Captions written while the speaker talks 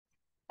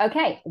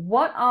Okay,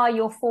 what are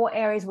your 4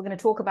 areas we're going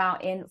to talk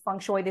about in Feng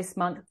Shui this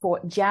month for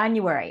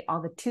January?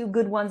 Are the 2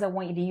 good ones I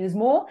want you to use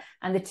more,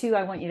 and the 2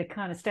 I want you to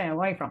kind of stay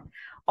away from?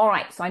 All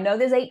right, so I know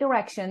there's 8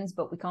 directions,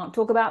 but we can't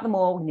talk about them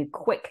all. We need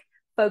quick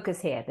focus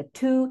here. The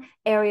 2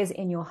 areas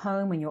in your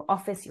home, in your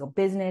office, your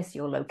business,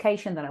 your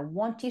location that I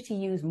want you to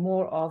use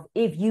more of,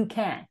 if you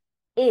can,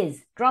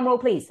 is, drum roll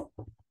please,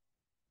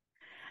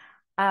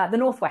 the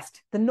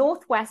Northwest. The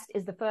Northwest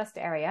is the first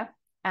area.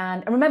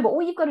 And remember,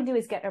 all you've got to do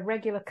is get a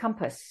regular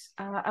compass,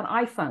 an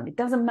iPhone. It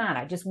doesn't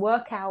matter. Just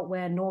work out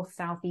where north,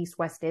 south, east,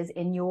 west is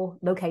in your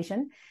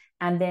location,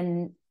 and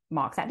then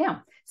mark that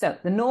down. So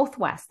the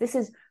Northwest, this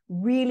is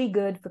really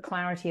good for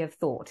clarity of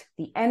thought.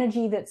 The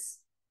energy that's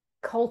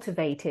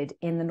cultivated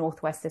in the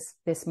Northwest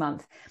this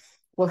month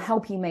will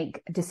help you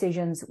make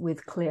decisions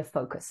with clear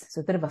focus. So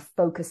a bit of a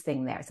focus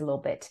thing there. It's a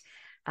little bit,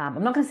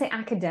 I'm not going to say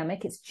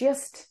academic. It's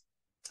just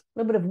a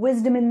little bit of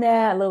wisdom in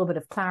there, a little bit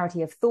of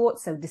clarity of thought.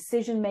 So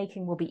decision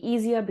making will be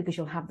easier because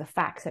you'll have the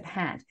facts at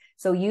hand.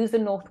 So use the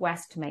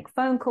Northwest to make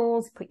phone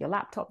calls, put your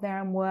laptop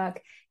there and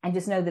work, and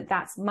just know that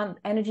that's month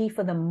energy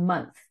for the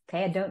month.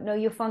 Okay, I don't know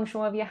your feng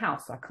shui of your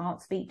house, so I can't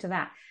speak to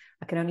that.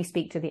 I can only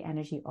speak to the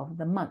energy of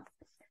the month.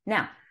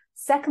 Now,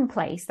 second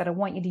place that I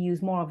want you to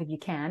use more of if you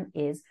can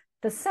is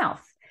the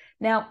South.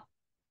 Now,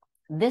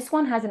 this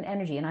one has an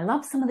energy, and I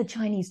love some of the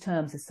Chinese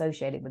terms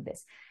associated with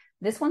this.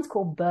 This one's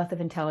called Birth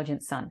of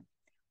Intelligent Sun.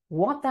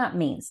 What that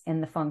means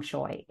in the feng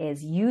shui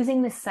is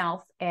using the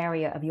south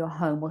area of your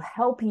home will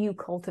help you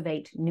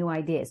cultivate new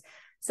ideas.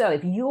 So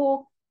if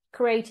you're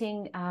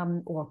creating,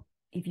 or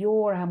if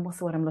you're, what's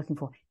the word I'm looking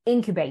for?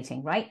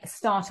 Incubating, right? A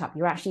startup,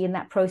 you're actually in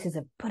that process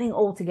of putting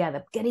all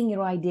together, getting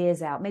your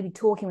ideas out, maybe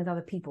talking with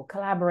other people,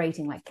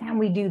 collaborating, like, can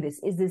we do this?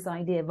 Is this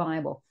idea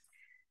viable?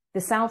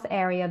 The south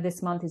area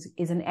this month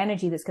is an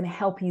energy that's going to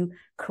help you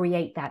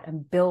create that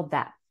and build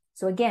that.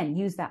 So again,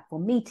 use that for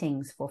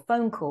meetings, for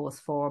phone calls,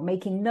 for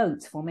making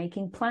notes, for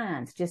making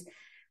plans. Just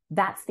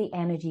that's the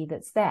energy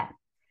that's there.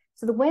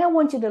 So the way I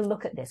want you to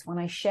look at this when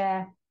I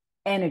share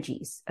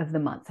energies of the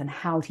month and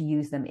how to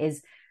use them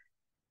is,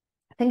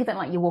 think of it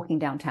like you're walking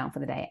downtown for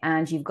the day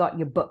and you've got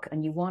your book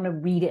and you want to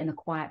read it in a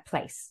quiet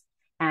place.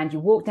 And you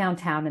walk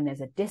downtown and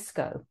there's a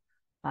disco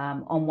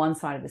on one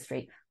side of the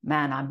street.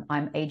 Man,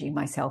 I'm aging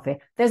myself here.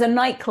 There's a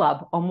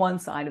nightclub on one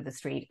side of the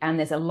street and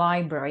there's a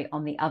library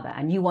on the other,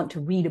 and you want to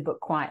read a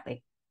book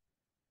quietly.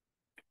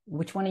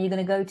 Which one are you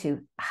going to go to?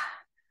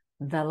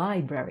 The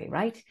library,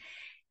 right?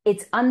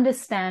 It's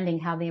understanding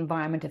how the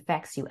environment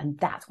affects you, and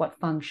that's what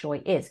feng shui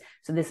is.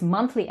 So this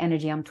monthly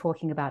energy I'm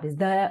talking about is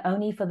there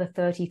only for the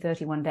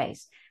 31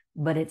 days,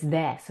 but it's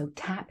there. So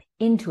tap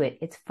into it.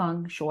 It's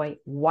feng shui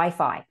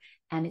Wi-Fi,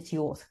 and it's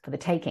yours for the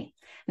taking.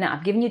 Now,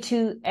 I've given you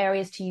 2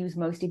 areas to use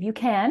most if you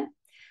can.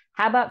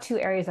 How about 2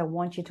 areas I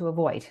want you to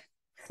avoid?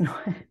 If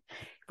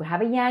we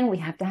have a yang, we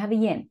have to have a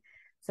yin.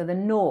 So the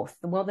north,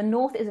 well, the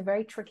north is a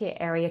very tricky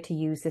area to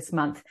use this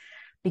month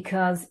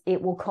because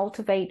it will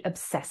cultivate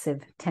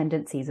obsessive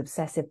tendencies,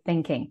 obsessive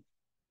thinking.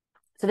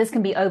 So this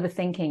can be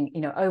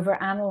overthinking,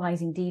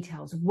 over-analyzing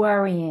details,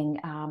 worrying.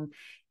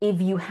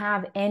 If you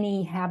have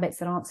any habits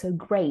that aren't so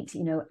great,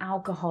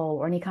 alcohol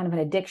or any kind of an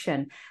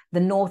addiction, the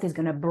north is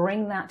going to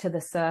bring that to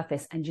the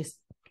surface and just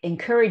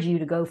encourage you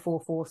to go full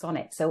force on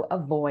it. So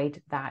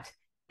avoid that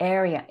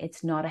area.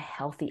 It's not a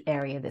healthy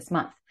area this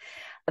month.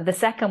 The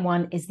second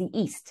one is the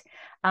east.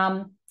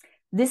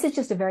 This is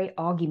just a very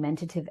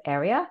argumentative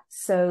area.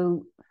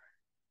 So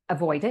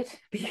avoid it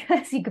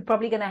because you're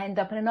probably going to end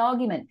up in an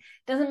argument.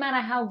 Doesn't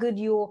matter how good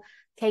your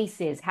case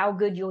is, how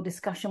good your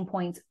discussion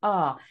points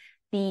are.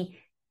 The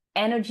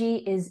energy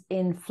is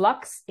in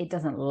flux. It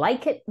doesn't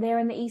like it there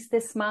in the east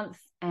this month,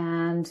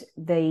 and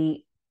the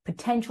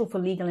potential for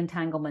legal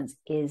entanglements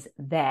is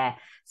there.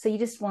 So you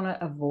just want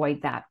to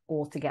avoid that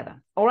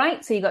altogether. All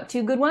right. So you got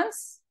 2 good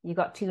ones. You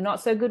got 2 not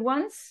so good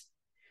ones.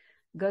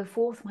 Go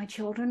forth, my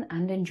children,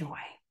 and enjoy.